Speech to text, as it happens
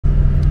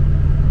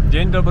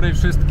Dzień dobry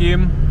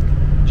wszystkim.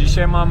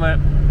 Dzisiaj mamy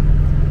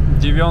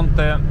 9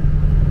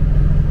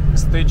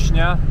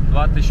 stycznia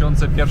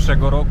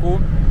 2001 roku.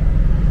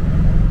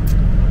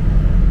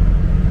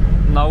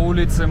 Na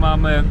ulicy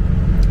mamy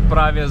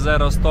prawie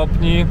 0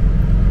 stopni.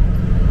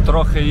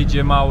 Trochę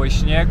idzie mały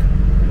śnieg.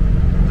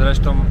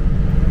 Zresztą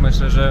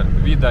myślę, że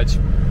widać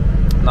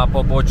na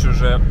poboczu,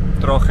 że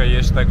trochę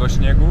jest tego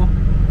śniegu.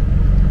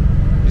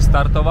 I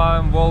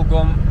startowałem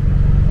Wołgą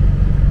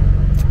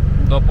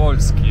do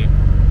Polski.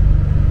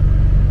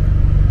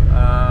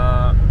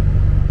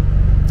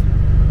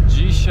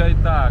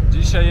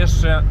 Dzisiaj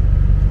jeszcze,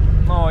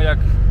 no jak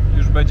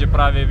już będzie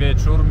prawie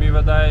wieczór, mi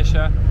wydaje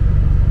się,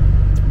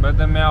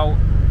 będę miał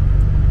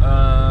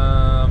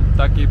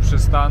taki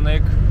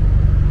przystanek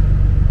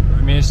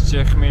w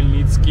mieście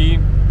Chmielnicki.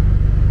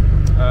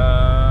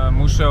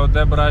 Muszę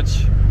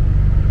odebrać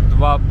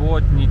 2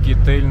 błotniki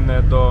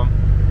tylne do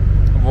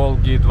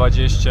Wołgi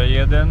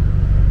 21.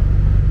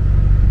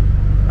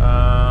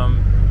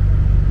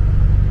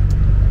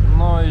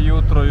 No i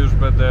jutro już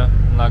będę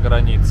na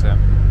granicy.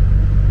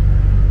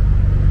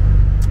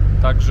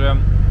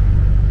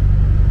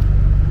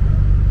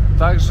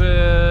 Także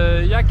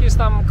jakieś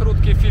tam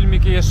krótkie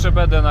filmiki jeszcze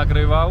będę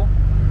nagrywał.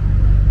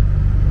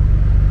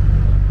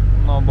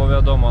 No bo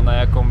wiadomo, na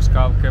jaką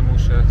skałkę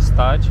muszę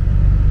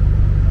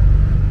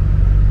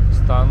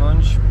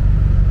stanąć.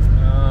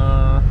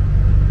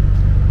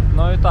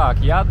 No i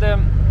tak, jadę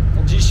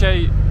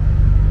dzisiaj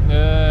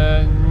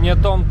nie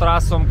tą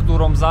trasą,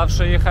 którą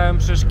zawsze jechałem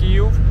przez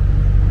Kijów,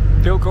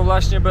 tylko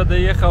właśnie będę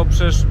jechał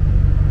przez...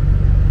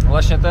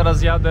 Właśnie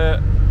teraz jadę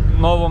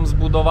nową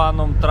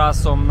zbudowaną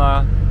trasą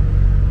na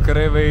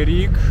Krywy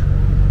Rig.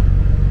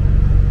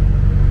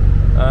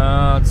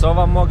 Co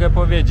wam mogę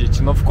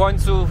powiedzieć? No w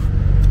końcu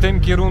w tym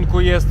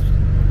kierunku jest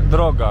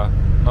droga.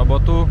 No bo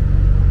tu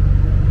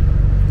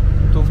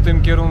w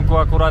tym kierunku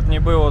akurat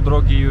nie było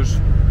drogi już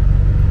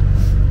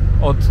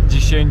od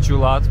 10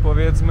 lat,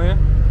 powiedzmy.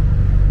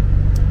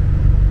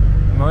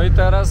 No i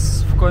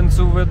teraz w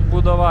końcu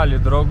wybudowali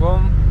drogą,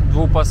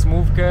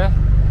 dwupasmówkę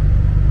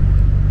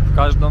w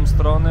każdą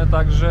stronę,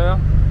 także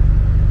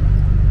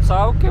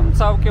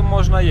całkiem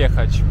można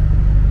jechać.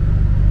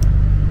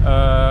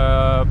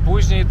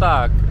 Później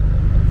tak,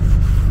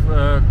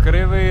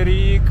 Krywy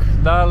Rig,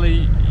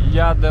 dalej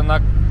jadę na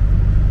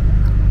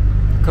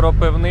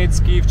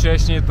Kropywnicki,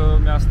 wcześniej to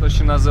miasto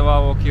się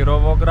nazywało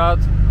Kirowograd,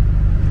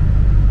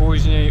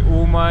 później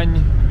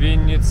Umań,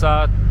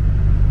 Winnica,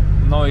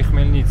 no i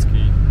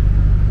Chmielnicki.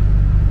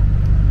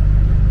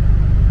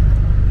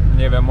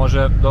 Nie wiem,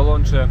 może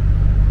dołączę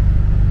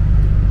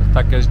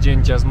takie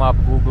zdjęcia z map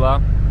Google'a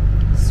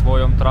z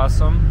swoją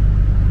trasą.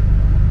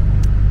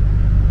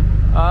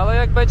 Ale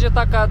jak będzie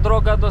taka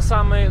droga do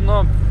samej,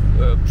 no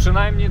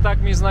przynajmniej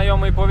tak mi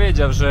znajomy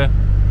powiedział, że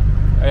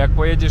jak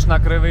pojedziesz na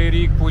Krywy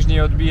Rig,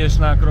 później odbijesz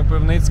na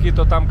Kropywnicki,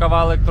 to tam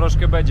kawałek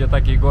troszkę będzie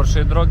takiej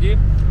gorszej drogi,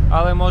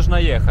 ale można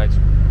jechać.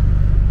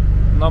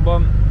 No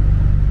bo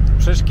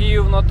przez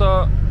Kijów, no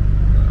to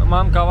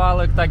mam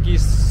kawałek taki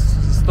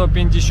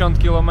 150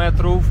 km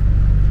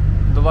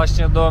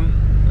właśnie do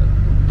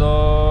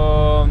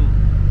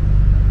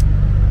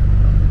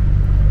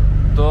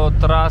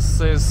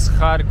trasy z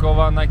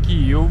Charkowa na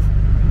Kijów.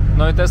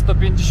 No i te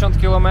 150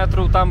 km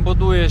tam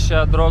buduje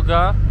się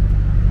droga.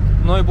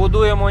 No i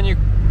budują oni,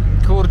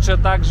 kurczę,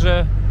 tak,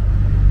 że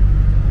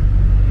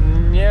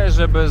nie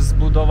żeby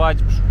zbudować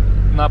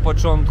na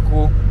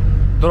początku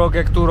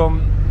drogę, którą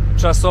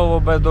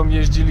czasowo będą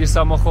jeździli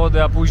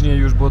samochody, a później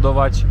już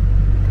budować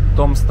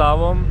tą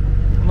stałą.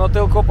 No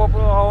tylko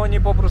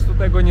oni po prostu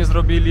tego nie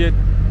zrobili.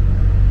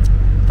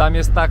 Tam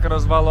jest tak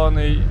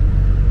rozwalony,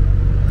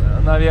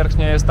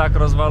 nawierzchnia jest tak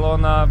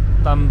rozwalona,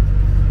 tam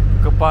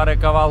parę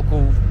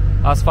kawałków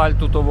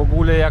asfaltu to w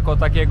ogóle jako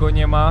takiego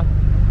nie ma.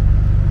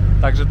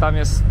 Także tam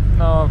jest,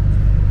 no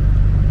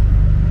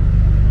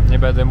nie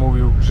będę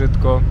mówił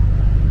brzydko,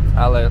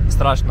 ale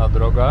straszna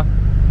droga.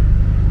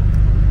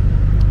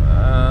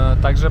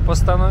 Także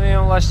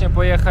postanowiłem właśnie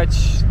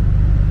pojechać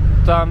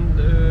tam,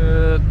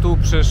 tu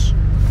przez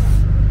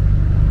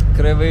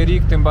Krywy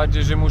Rig, tym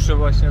bardziej, że muszę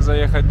właśnie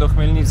zajechać do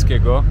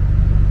Chmielnickiego.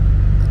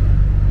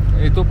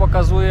 I tu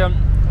pokazuję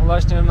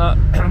właśnie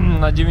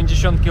na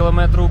 90 km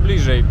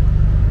bliżej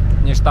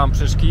niż tam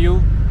przez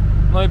Kijów.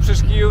 No i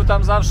przez Kijów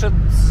tam zawsze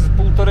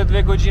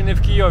 1,5–2 godziny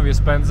w Kijowie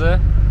spędzę.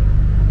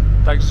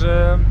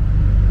 Także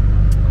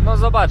no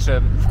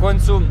zobaczę w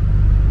końcu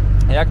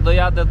jak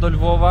dojadę do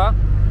Lwowa,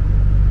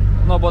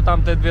 no bo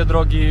tam te dwie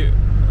drogi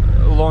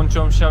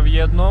łączą się w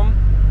jedną,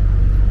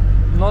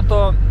 no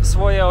to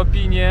swoje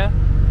opinie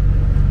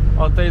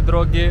o tej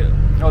drogi,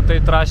 o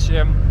tej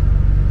trasie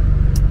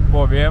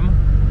powiem.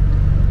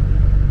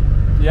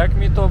 Jak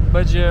mi to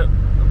będzie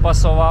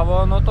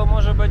pasowało, no to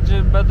może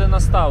będę na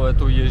stałe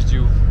tu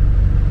jeździł,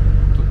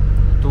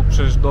 tu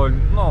przez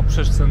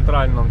przez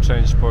centralną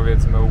część,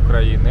 powiedzmy,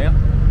 Ukrainy.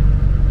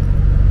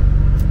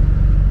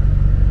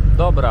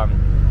 Dobra,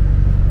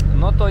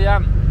 no to ja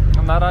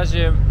na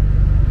razie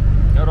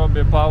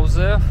robię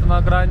pauzę w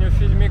nagraniu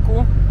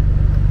filmiku.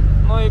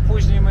 No i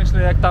później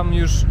myślę, jak tam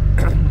już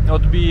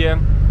odbiję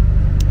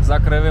za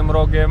Kривим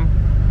Rogiem,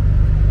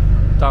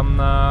 tam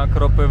na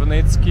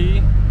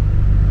Kropywnicki.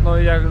 No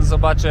i jak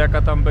zobaczę,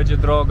 jaka tam będzie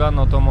droga,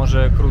 no to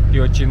może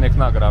krótki odcinek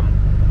nagram,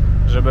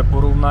 żeby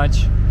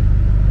porównać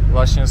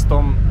właśnie z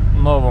tą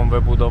nową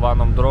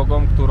wybudowaną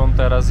drogą, którą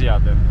teraz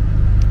jadę.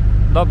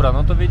 Dobra,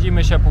 no to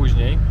widzimy się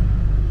później.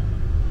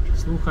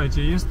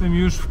 Słuchajcie, jestem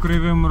już w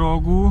Kривим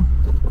Rogu.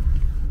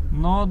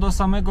 No do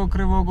samego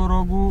Kривого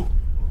Rogu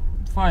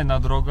fajna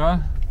droga.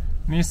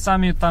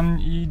 Miejscami tam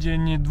idzie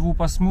nie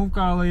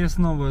dwupasmówka, ale jest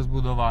nowo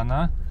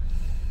zbudowana.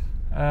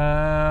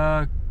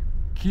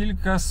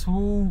 Kilka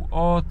słów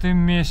o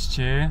tym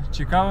mieście.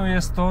 Ciekawe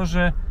jest to,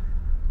 że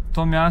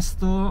to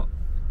miasto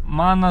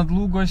ma na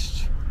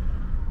długość,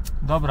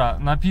 dobra,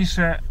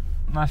 napiszę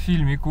na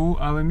filmiku,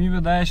 ale mi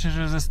wydaje się,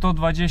 że ze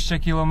 120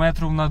 km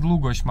na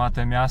długość ma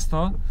to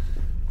miasto,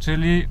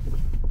 czyli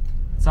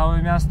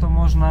całe miasto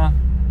można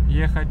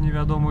jechać nie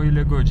wiadomo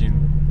ile godzin.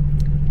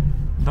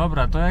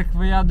 Dobra, to jak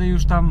wyjadę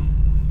już tam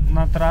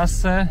na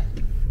trasę,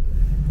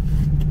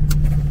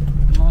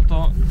 no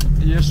to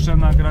jeszcze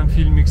nagram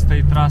filmik z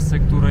tej trasy,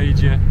 która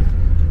idzie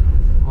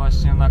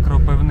właśnie na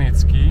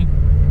Kropywnicki.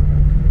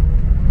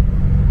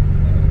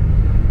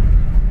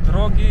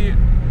 Drogi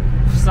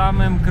w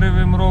samym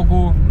Kривим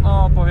Rogu,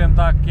 no powiem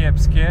tak,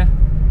 kiepskie.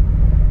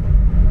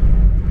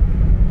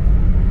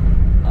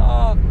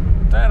 No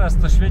teraz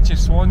to świeci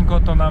słonko,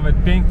 to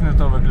nawet pięknie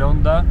to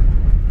wygląda.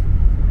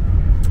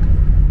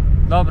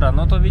 Dobra,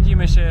 no to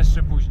widzimy się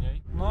jeszcze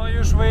później. No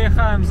już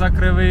wyjechałem za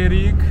Kривий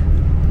Rіг.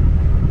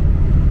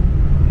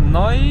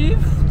 No i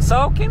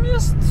całkiem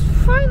jest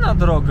fajna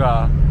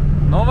droga.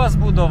 Nowa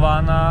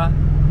zbudowana.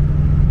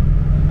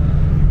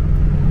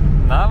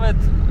 Nawet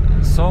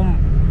są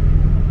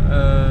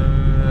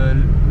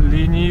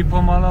linii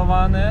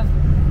pomalowane.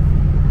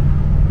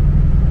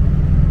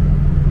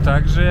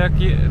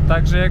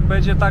 Także jak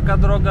będzie taka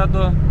droga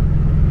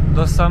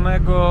do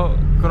samego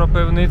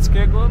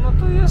Kropywnickiego, no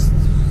to jest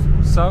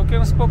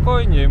całkiem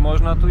spokojnie,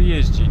 można tu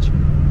jeździć.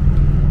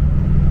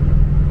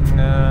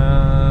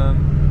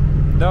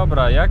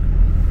 Dobra,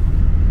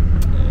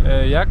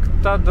 jak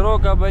ta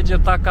droga będzie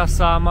taka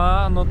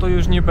sama, no to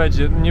już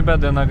nie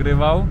będę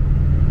nagrywał.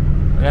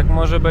 Jak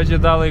może będzie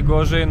dalej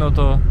gorzej, no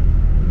to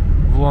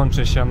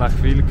włączę się na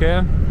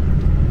chwilkę,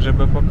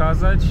 żeby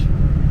pokazać.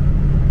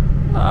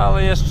 No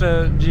ale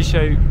jeszcze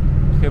dzisiaj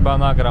chyba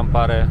nagram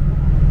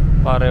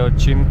parę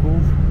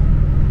odcinków.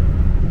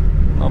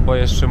 No bo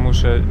jeszcze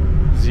muszę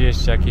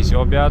zjeść jakiś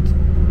obiad.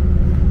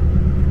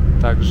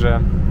 Także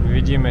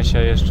widzimy się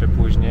jeszcze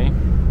później.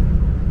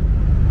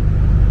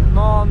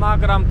 No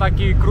nagram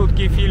taki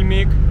krótki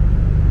filmik,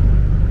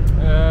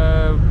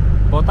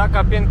 bo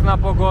taka piękna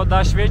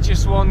pogoda, świeci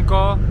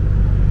słonko,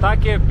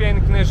 takie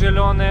piękne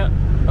zielone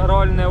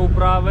rolne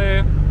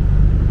uprawy.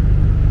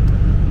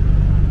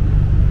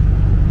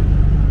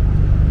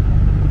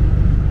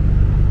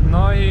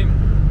 No i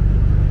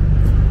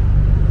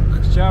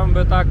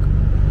chciałbym tak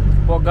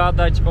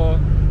pogadać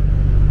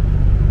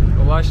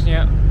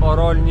właśnie o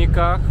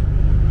rolnikach.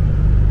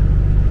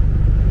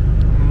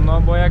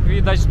 No bo jak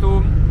widać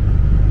tu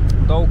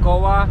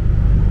dookoła,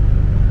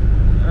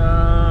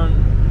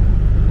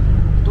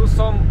 tu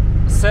są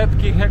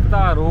setki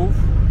hektarów,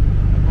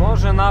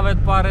 może nawet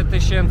parę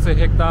tysięcy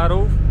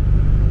hektarów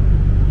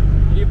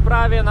i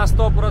prawie na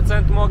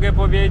 100% mogę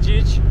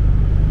powiedzieć,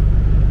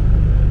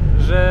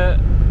 że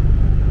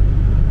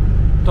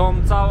tą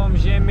całą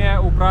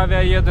ziemię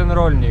uprawia jeden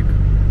rolnik.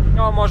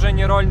 No może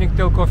nie rolnik,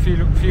 tylko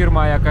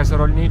firma jakaś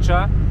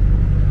rolnicza,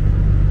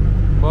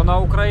 bo na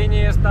Ukrainie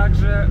jest tak,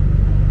 że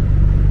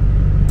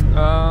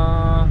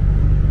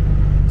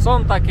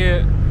są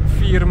takie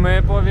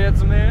firmy,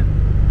 powiedzmy,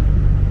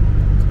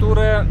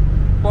 które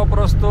po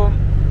prostu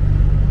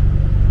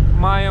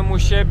mają u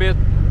siebie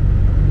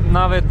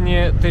nawet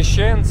nie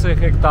tysięcy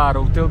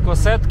hektarów, tylko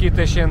setki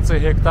tysięcy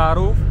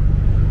hektarów.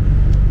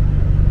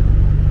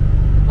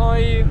 No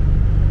i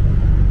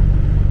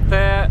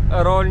te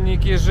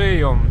rolniki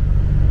żyją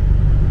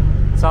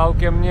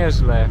całkiem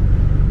nieźle.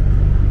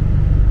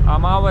 A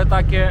małe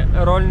takie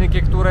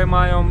rolniki, które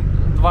mają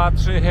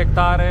 2-3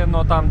 hektary,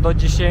 no tam do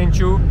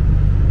 10,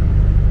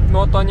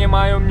 no to nie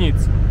mają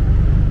nic.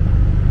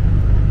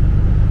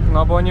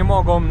 No bo nie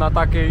mogą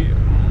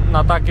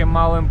na takim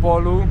małym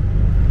polu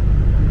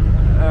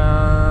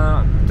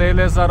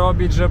tyle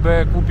zarobić,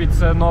 żeby kupić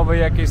sobie nowy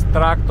jakiś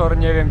traktor,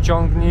 nie wiem,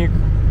 ciągnik,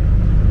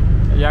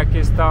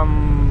 jakieś tam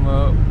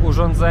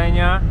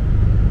urządzenia.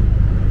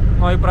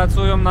 No i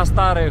pracują na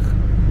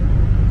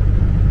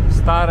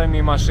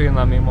starymi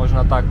maszynami,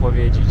 można tak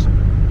powiedzieć.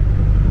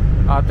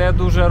 A te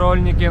duże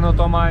rolniki, no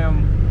to mają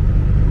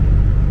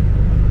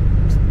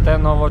te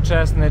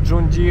nowoczesne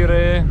John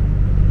Deere,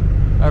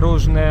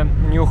 różne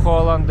New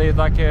Hollandy i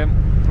takie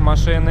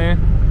maszyny.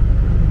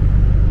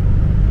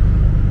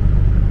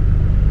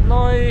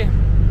 No i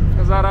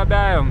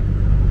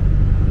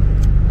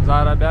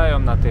zarabiają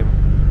na tym.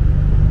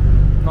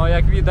 No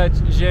jak widać,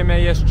 ziemia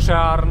jest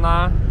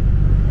czarna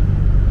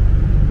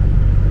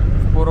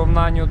w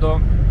porównaniu do,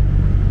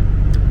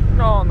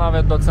 no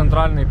nawet do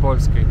centralnej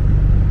Polski.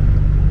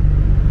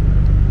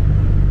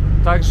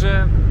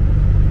 Także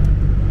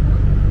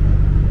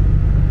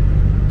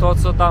to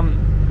co tam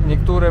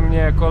niektóre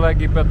mnie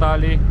kolegi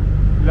pytali,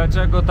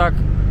 dlaczego tak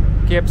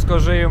kiepsko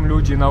żyją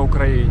ludzie na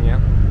Ukrainie.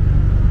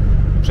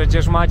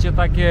 Przecież macie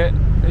takie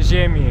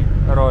ziemi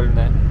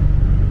rolne.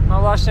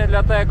 No właśnie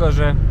dlatego,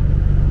 że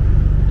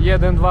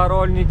 1-2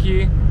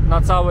 rolniki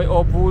na cały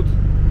obwód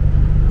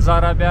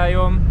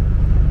zarabiają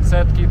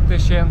setki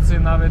tysięcy,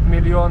 nawet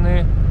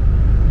miliony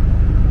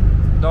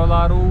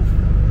dolarów,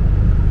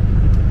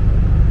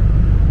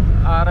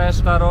 a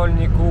reszta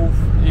rolników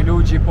i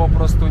ludzi po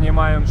prostu nie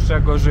mają z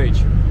czego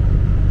żyć.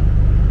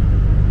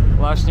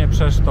 Właśnie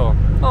przez to.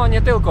 No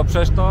nie tylko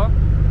przez to,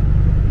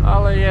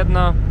 ale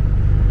jedna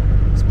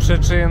z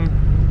przyczyn,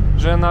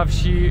 że na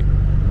wsi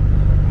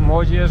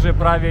młodzieży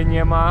prawie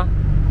nie ma.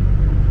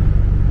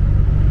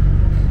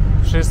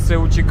 Wszyscy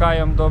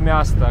uciekają do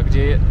miasta,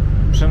 gdzie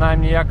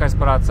przynajmniej jakaś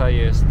praca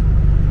jest.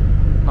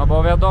 No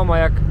bo wiadomo,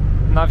 jak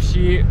na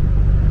wsi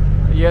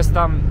jest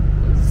tam,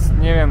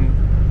 nie wiem,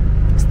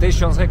 z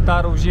 1000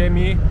 hektarów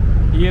ziemi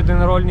i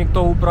jeden rolnik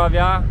to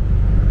uprawia,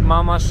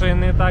 ma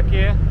maszyny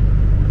takie,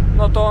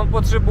 no to on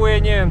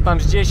potrzebuje, nie wiem, tam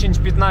z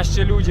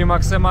 10-15 ludzi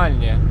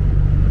maksymalnie,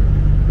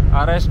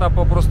 a reszta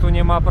po prostu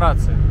nie ma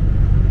pracy.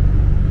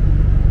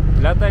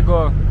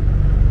 Dlatego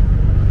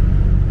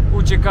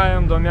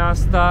uciekają do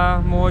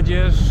miasta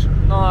młodzież,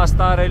 no a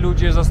stare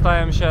ludzie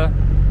zostają się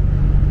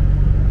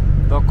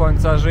do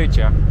końca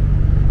życia.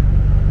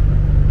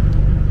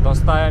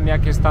 Dostają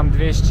jakieś tam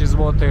 200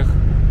 zł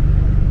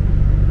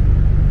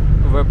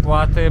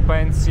wypłaty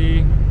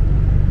pensji,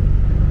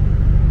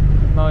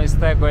 no i z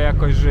tego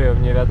jakoś żyją,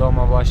 nie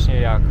wiadomo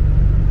właśnie jak.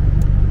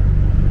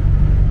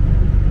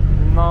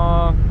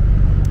 No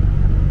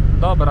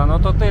dobra, no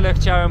to tyle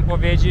chciałem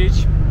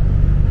powiedzieć.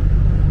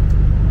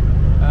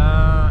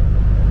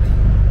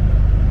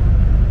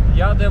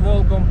 Jadę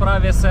Wołgą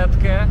prawie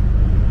setkę.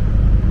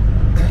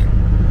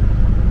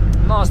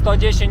 No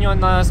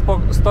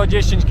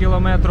 110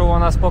 km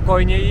ona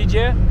spokojnie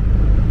idzie.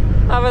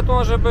 Nawet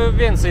może by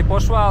więcej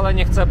poszła, ale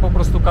nie chcę po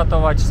prostu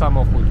katować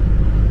samochód.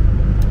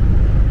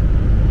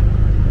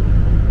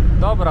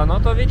 Dobra, no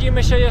to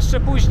widzimy się jeszcze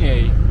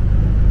później.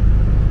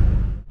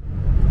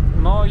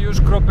 No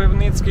już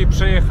Kropywnicki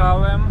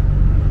przejechałem.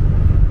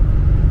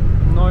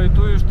 No i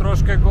tu już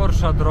troszkę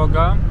gorsza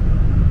droga.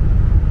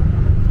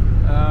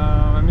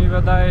 Mi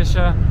wydaje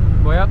się,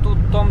 bo ja tu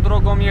tą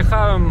drogą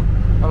jechałem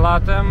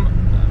latem,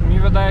 mi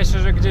wydaje się,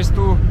 że gdzieś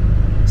tu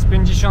z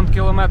 50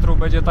 km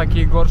będzie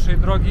takiej gorszej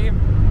drogi,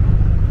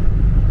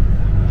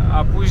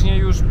 a później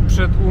już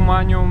przed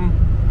Umanią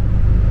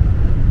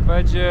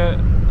będzie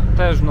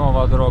też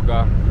nowa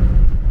droga.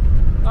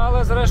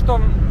 Ale zresztą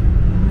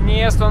nie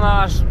jest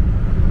ona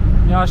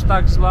aż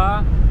tak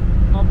zła,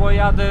 no bo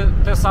jadę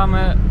te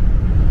same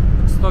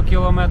 100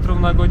 km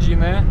na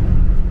godzinę.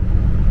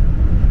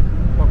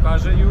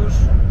 Pokażę już.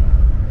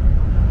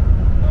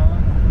 No.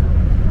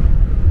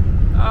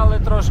 Ale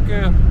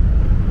troszkę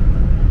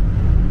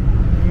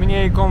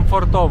mniej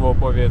komfortowo,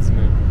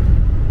 powiedzmy.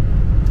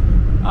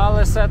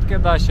 Ale setkę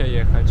da się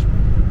jechać.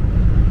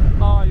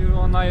 No i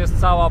ona jest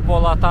cała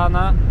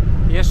polatana.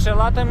 Jeszcze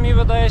latem mi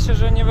wydaje się,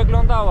 że nie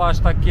wyglądała aż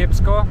tak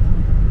kiepsko,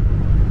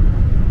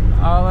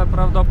 ale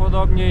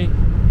prawdopodobnie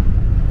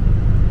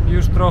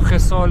już trochę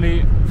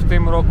soli w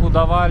tym roku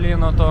dawali,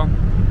 no to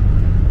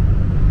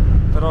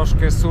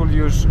troszkę sól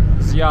już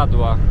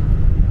zjadła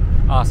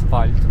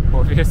asfalt,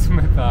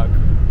 powiedzmy tak.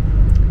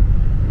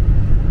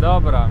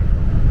 Dobra,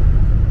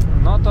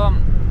 no to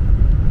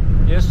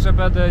jeszcze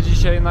będę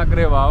dzisiaj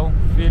nagrywał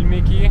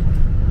filmiki,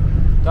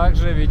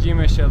 także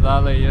widzimy się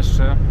dalej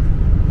jeszcze.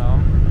 No.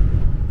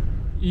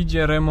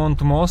 Idzie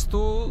remont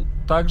mostu,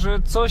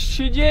 także coś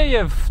się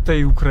dzieje w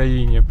tej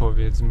Ukrainie,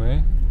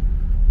 powiedzmy.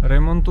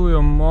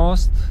 Remontują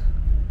most.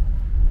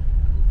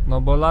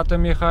 No bo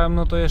latem jechałem,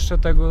 no to jeszcze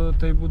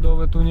tej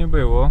budowy tu nie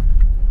było.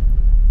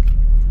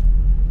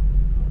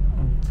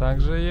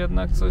 Także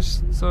jednak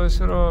coś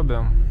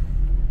robią.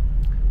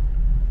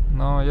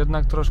 No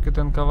jednak troszkę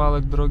ten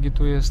kawałek drogi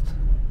tu jest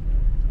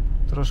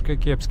troszkę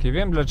kiepski.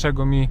 Wiem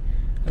dlaczego mi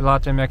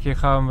latem jak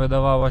jechałem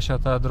wydawała się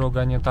ta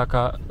droga nie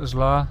taka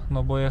źle.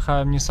 No bo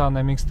jechałem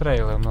Nissanem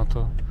X-Trailem, no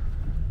to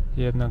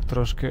jednak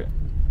troszkę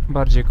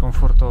bardziej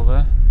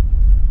komfortowe.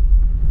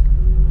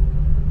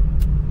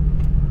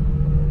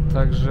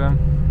 Także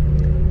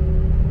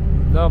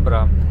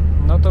dobra,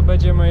 no to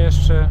będziemy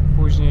jeszcze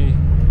później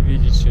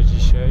widzieć się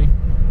dzisiaj.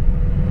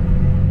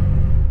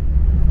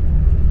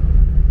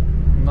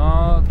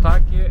 No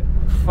takie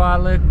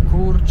fale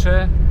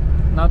kurcze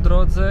na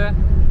drodze.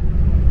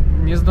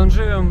 Nie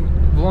zdążyłem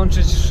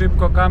włączyć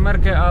szybko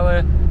kamerkę,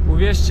 ale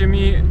uwierzcie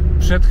mi,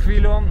 przed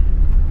chwilą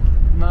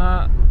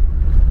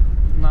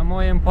na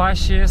moim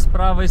pasie z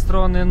prawej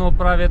strony, no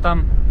prawie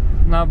tam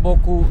na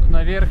boku,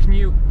 na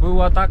wierzchni,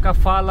 była taka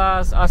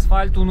fala z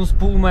asfaltu, no z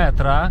pół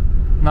metra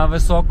na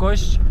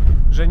wysokość,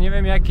 że nie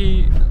wiem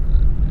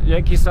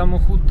jaki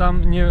samochód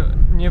tam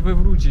nie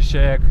wywróci się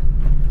jak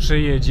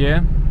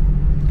przyjedzie.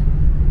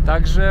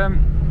 Także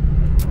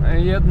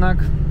jednak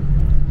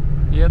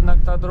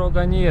ta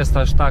droga nie jest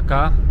aż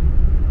taka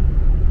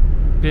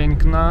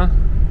piękna,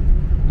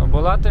 no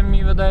bo latem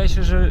mi wydaje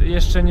się, że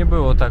jeszcze nie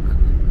było tak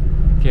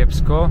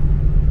kiepsko,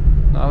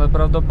 no ale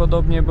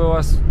prawdopodobnie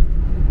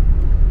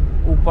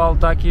upał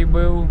taki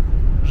był,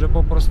 że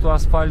po prostu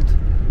asfalt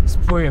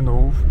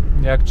spłynął,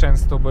 jak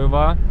często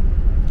bywa,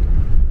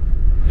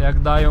 jak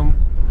dają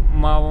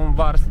małą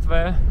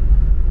warstwę.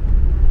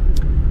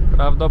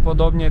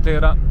 Prawdopodobnie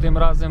tym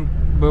razem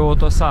było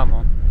to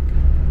samo.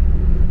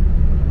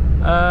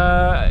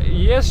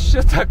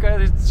 Jeszcze taka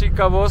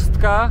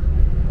ciekawostka,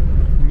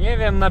 nie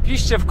wiem,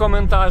 napiszcie w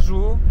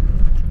komentarzu,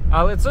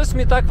 ale coś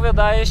mi tak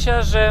wydaje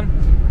się, że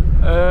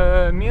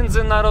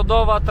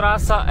międzynarodowa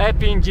trasa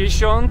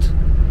E50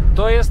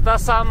 to jest ta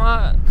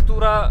sama,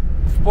 która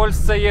w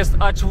Polsce jest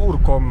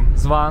A4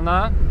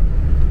 zwana.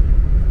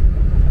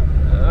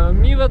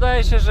 Mi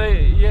wydaje się, że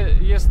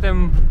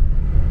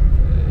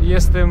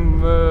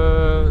jestem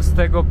z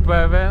tego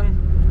pewien,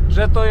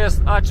 że to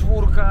jest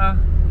A4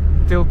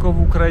 tylko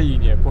w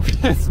Ukrainie,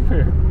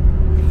 powiedzmy.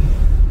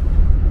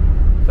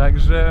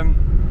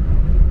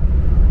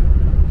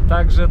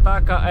 Także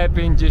taka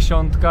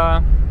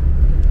E50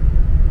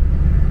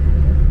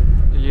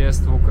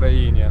 jest w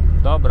Ukrainie.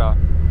 Dobra.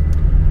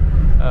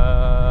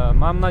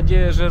 Mam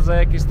nadzieję, że za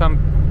jakieś tam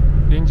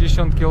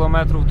 50 km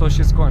to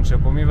się skończy,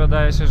 bo mi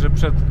wydaje się, że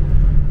przed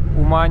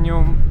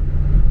Umanią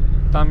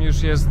tam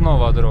już jest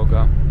nowa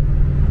droga.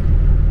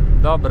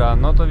 Dobra,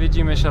 no to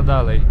widzimy się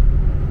dalej.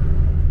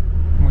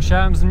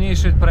 Musiałem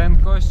zmniejszyć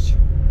prędkość,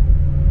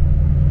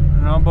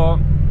 no bo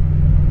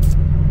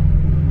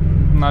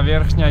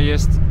nawierzchnia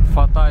jest w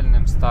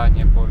fatalnym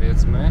stanie,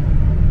 powiedzmy.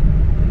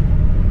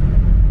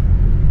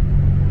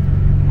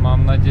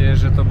 Mam nadzieję,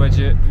 że to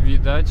będzie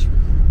widać.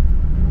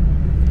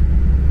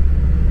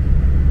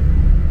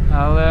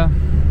 Ale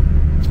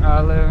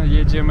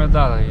jedziemy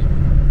dalej.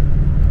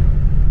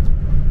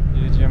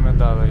 Jedziemy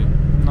dalej.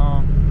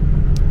 No,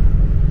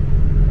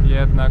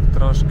 jednak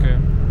troszkę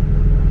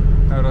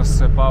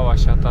rozsypała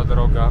się ta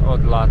droga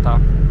od lata.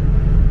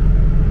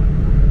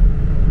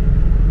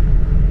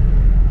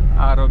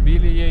 A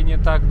robili jej nie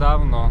tak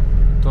dawno.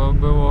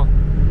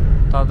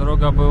 Ta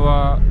droga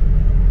była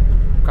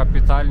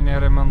kapitalnie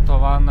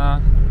remontowana.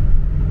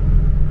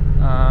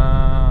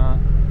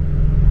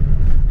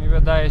 Mi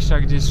wydaje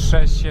się, gdzieś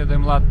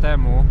 6-7 lat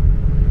temu,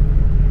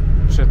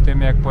 przed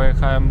tym jak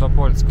pojechałem do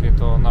Polski,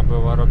 to ona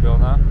była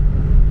robiona.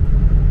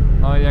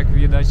 No i jak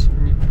widać,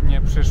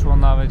 nie przyszło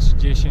nawet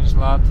 10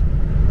 lat,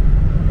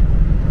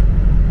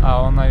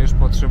 a ona już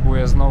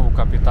potrzebuje znowu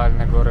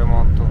kapitalnego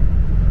remontu.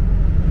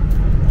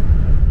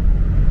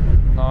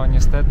 No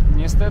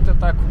niestety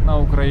tak na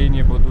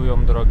Ukrainie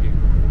budują drogi.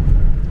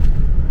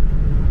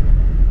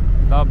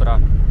 Dobra,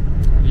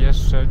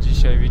 jeszcze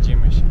dzisiaj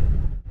widzimy się.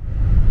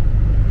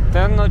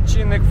 Ten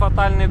odcinek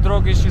fatalnej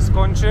drogi się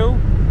skończył.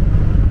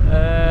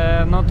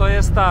 No to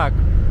jest tak,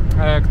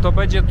 kto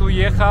będzie tu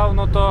jechał,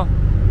 no to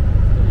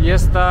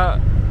jest ta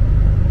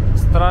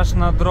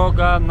straszna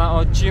droga na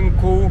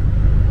odcinku,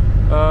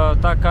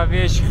 taka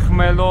wieś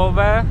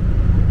Chmelowe,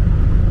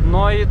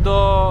 no i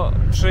do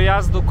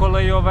przejazdu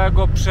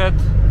kolejowego przed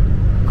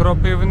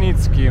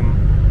Kropywnickim.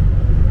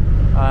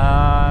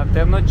 A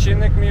ten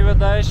odcinek mi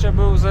wydaje się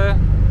był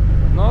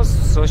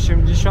z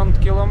 80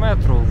 km,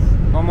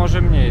 no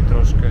może mniej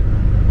troszkę.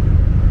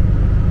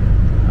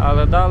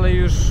 Ale dalej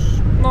już,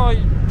 no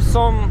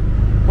są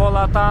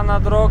polatana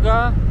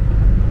droga,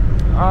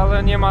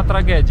 ale nie ma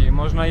tragedii,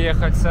 można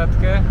jechać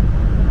setkę,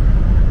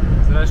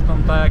 zresztą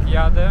tak jak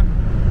jadę.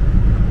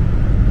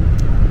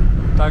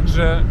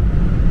 Także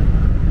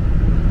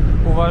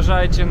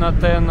uważajcie na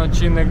ten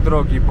odcinek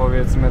drogi,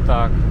 powiedzmy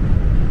tak.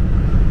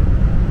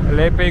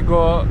 Lepiej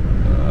go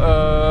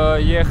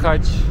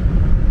jechać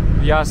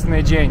w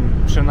jasny dzień,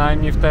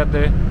 przynajmniej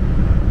wtedy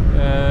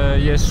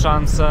jest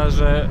szansa,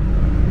 że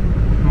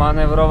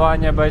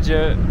manewrowanie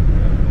będzie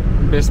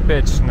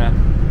bezpieczne.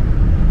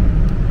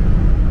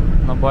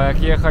 No bo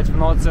jak jechać w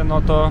nocy,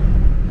 no to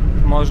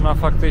można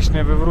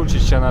faktycznie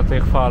wywrócić się na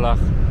tych falach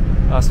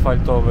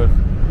asfaltowych.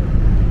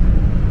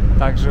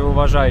 Także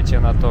uważajcie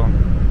na to.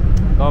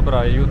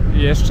 Dobra,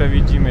 jeszcze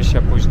widzimy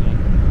się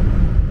później.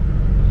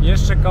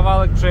 Jeszcze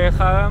kawałek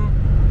przejechałem.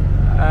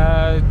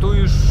 Tu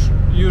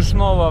już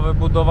nowa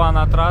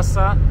wybudowana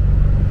trasa.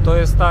 To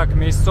jest tak,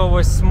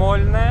 miejscowość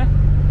Smolne.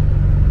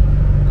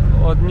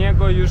 Od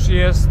niego już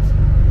jest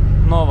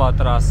nowa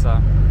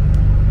trasa.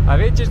 A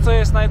wiecie, co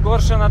jest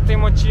najgorsze na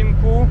tym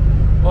odcinku?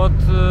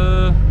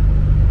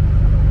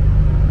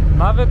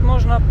 Nawet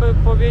można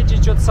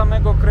powiedzieć od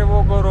samego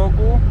Krywego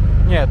Rogu.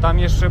 Nie, tam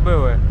jeszcze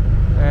były.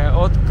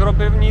 Od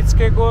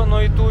Kropywnickiego,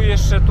 no i tu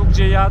jeszcze,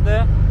 gdzie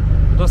jadę,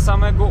 do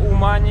samego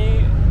Umani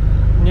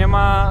nie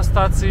ma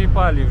stacji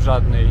paliw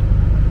żadnej.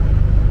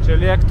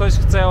 Czyli jak ktoś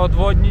chce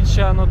odwodnić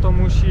się, no to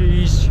musi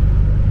iść,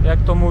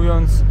 jak to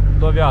mówiąc,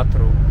 do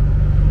wiatru.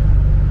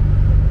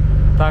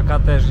 Taka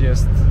też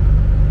jest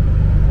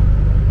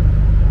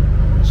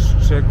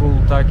szczegół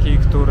taki,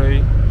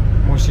 który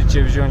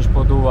musicie wziąć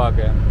pod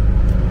uwagę.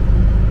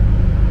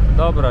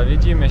 Dobra,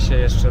 widzimy się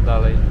jeszcze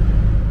dalej.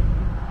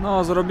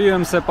 No,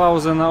 zrobiłem sobie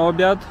pauzę na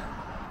obiad.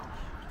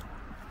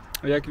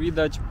 Jak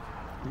widać,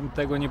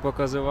 tego nie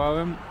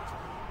pokazywałem.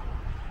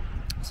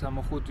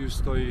 Samochód już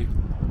stoi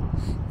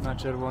na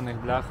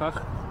czerwonych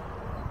blachach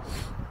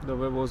do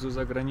wywozu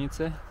za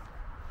granicę.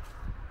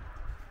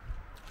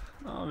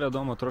 No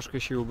wiadomo, troszkę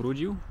się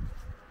ubrudził.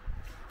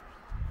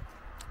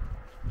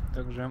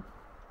 Także,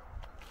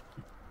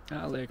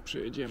 ale jak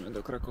przyjedziemy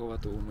do Krakowa,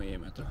 to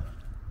umyjemy to.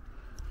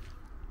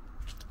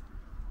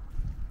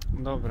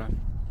 Dobra.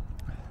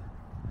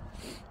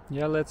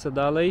 Ja lecę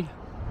dalej.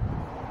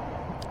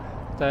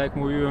 Tak jak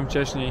mówiłem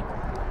wcześniej,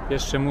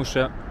 jeszcze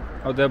muszę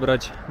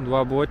odebrać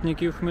 2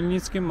 błotniki w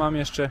Chmielnickim. Mam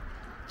jeszcze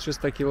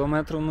 300 km,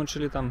 no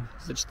czyli tam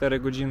za 4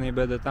 godziny i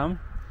będę tam.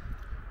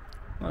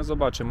 No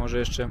zobaczę, może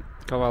jeszcze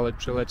kawałek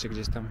przelecie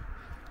gdzieś tam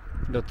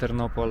do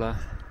Ternopola,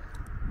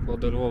 bo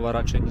do Lwowa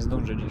raczej nie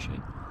zdążę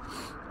dzisiaj.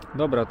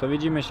 Dobra, to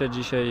widzimy się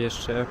dzisiaj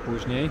jeszcze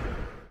później.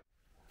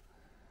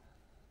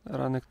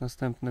 Ranek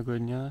następnego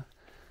dnia.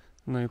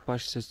 No i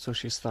patrzcie, co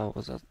się stało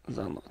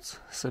za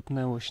noc.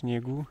 Sypnęło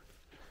śniegu.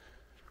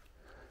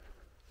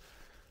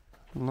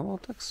 No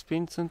tak z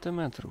 5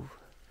 cm.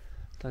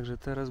 Także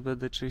teraz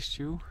będę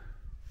czyścił.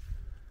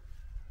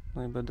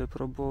 No i będę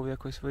próbował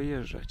jakoś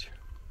wyjeżdżać.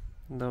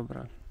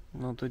 Dobra,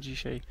 no to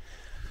dzisiaj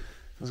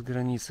z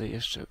granicy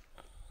jeszcze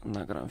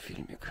nagram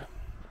filmik.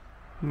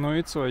 No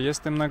i co,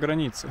 jestem na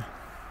granicy.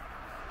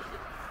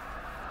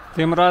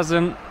 Tym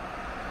razem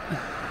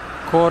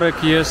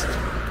korek jest,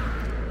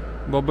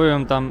 bo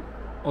byłem tam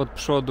od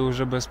przodu,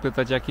 żeby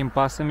spytać, jakim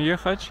pasem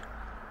jechać.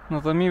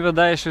 No to mi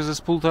wydaje się, że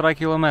z 1,5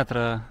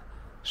 kilometra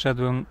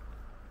szedłem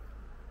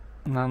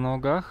na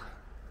nogach.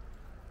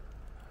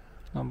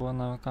 No bo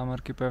na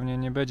kamerki pewnie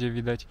nie będzie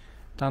widać.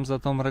 Tam za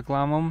tą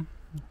reklamą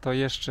to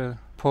jeszcze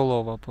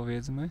połowa,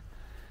 powiedzmy.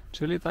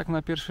 Czyli tak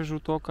na pierwszy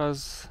rzut oka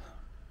z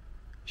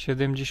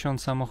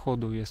 70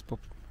 samochodów jest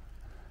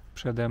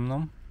przede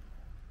mną.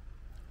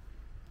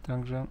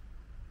 Także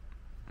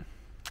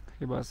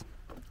chyba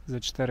ze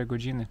 4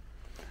 godziny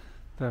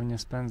pewnie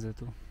spędzę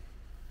tu.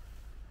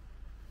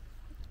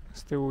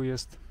 Z tyłu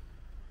jest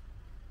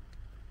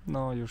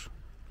no już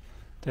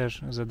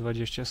też ze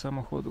 20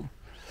 samochodów.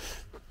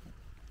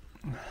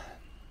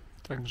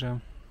 Także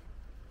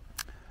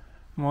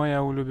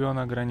moja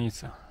ulubiona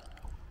granica.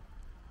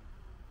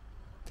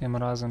 Tym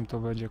razem to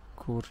będzie,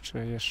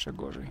 kurczę, jeszcze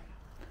gorzej.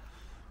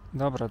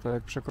 Dobra, to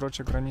jak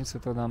przekroczę granicę,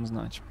 to dam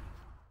znać.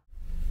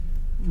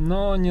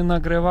 No, nie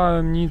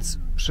nagrywałem nic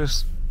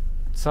przez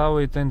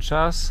cały ten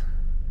czas.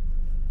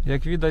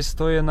 Jak widać,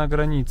 stoję na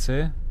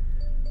granicy.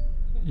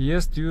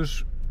 Jest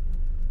już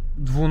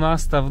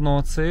 12 w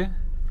nocy,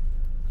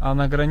 a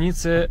na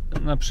granicę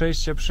na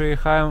przejście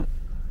przyjechałem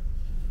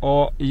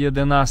o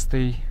 11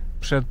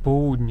 przed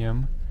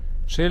południem,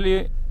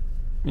 czyli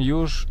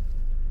już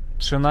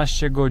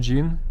 13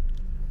 godzin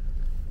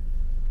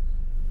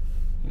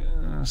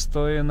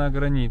stoję na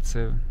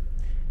granicy.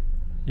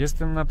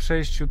 Jestem na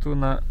przejściu tu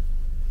na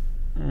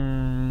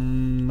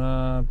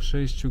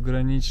przejściu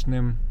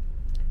granicznym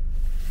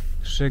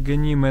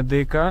Szegeni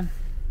Medyka.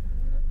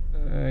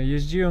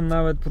 Jeździłem,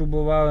 nawet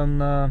próbowałem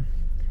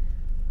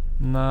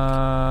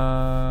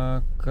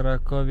na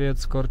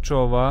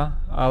Krakowiec-Korczowa,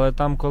 ale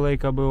tam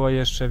kolejka była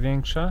jeszcze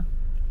większa,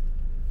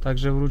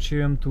 także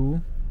wróciłem tu.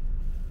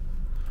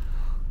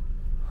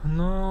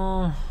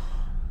 No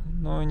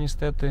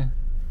niestety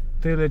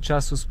tyle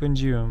czasu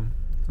spędziłem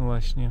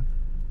właśnie.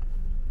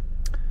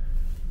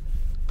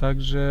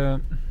 Także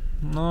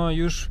no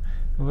już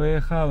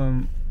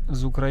wyjechałem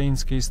z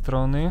ukraińskiej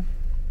strony.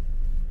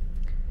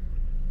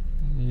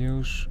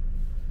 Już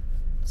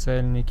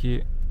celniki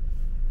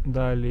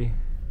dali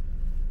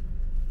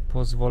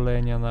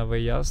pozwolenia na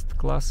wyjazd,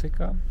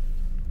 klasyka.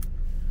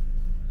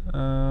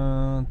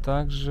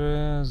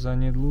 Także za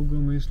niedługo,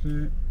 myślę,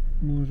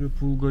 może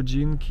pół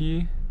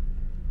godzinki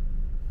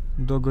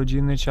do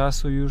godziny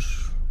czasu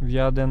już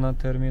wjadę na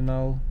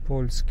terminal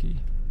Polski.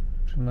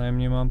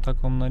 Przynajmniej mam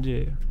taką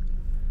nadzieję.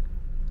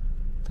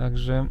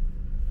 Także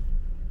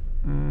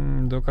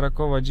do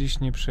Krakowa dziś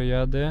nie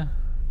przejadę.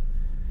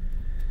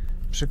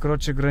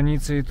 Przekroczę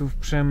granicę i tu w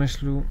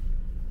Przemyślu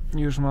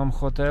już mam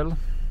hotel.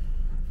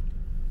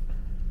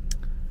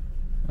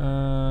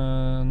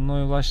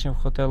 No i właśnie w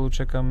hotelu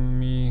czeka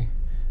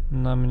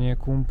na mnie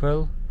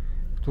kumpel,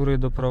 który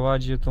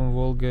doprowadzi tą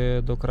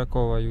Wołgę do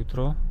Krakowa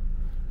jutro.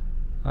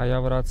 A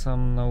ja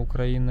wracam na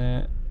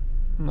Ukrainę.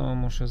 No,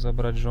 muszę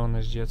zabrać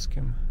żonę z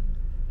dzieckiem.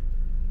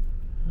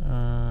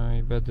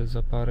 I będę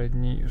za parę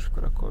dni już w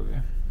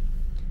Krakowie.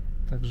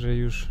 Także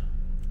już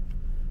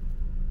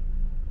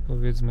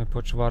powiedzmy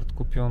po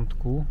czwartku,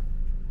 piątku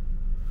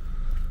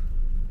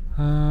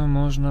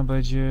można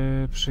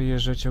będzie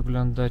przyjeżdżać,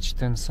 oglądać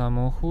ten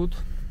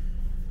samochód.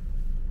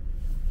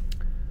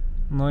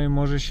 No i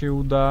może się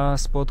uda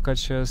spotkać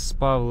się z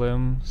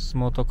Pawłem z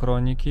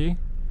Motokroniki.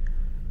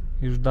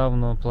 Już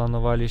dawno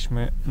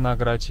planowaliśmy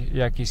nagrać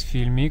jakiś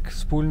filmik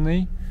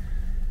wspólny,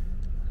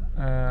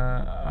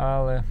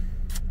 ale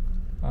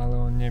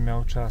on nie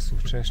miał czasu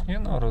wcześniej.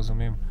 No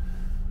rozumiem,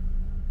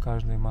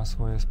 każdy ma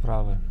swoje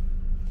sprawy.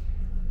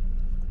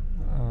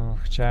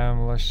 Chciałem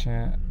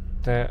właśnie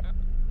te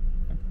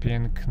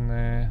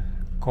piękne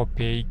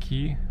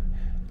kopiejki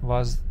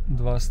WAZ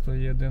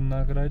 201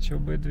 nagrać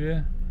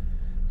obydwie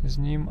z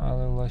nim,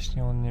 ale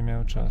właśnie on nie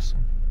miał czasu.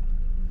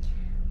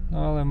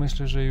 No ale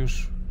myślę, że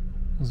już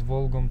z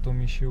Wołgą to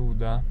mi się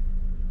uda.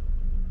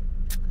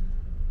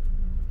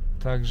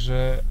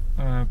 Także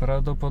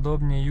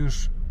prawdopodobnie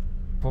już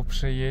po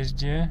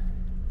przejeździe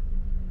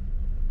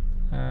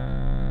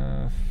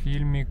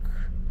filmik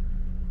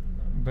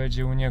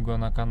będzie u niego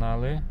na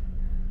kanale.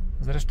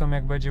 Zresztą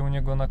jak będzie u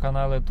niego na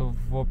kanale, to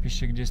w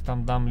opisie gdzieś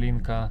tam dam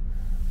linka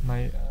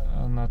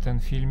na ten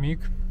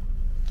filmik.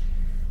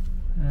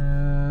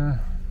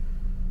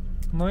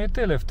 No i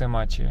tyle w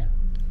temacie.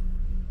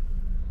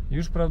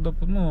 Już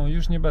prawdopodobnie,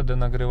 już nie będę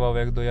nagrywał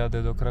jak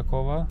dojadę do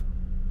Krakowa.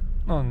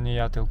 No nie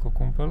ja, tylko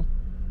kumpel.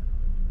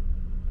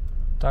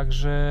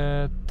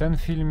 Także ten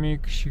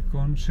filmik się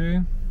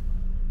kończy.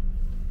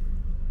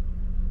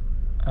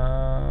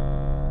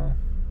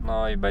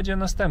 No i będzie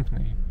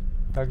następny.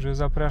 Także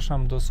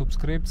zapraszam do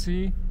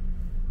subskrypcji.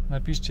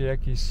 Napiszcie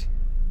jakiś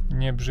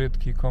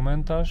niebrzydki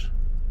komentarz.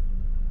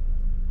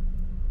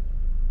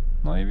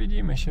 No i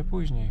widzimy się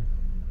później.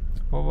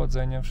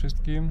 Powodzenia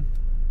wszystkim.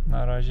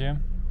 Na razie.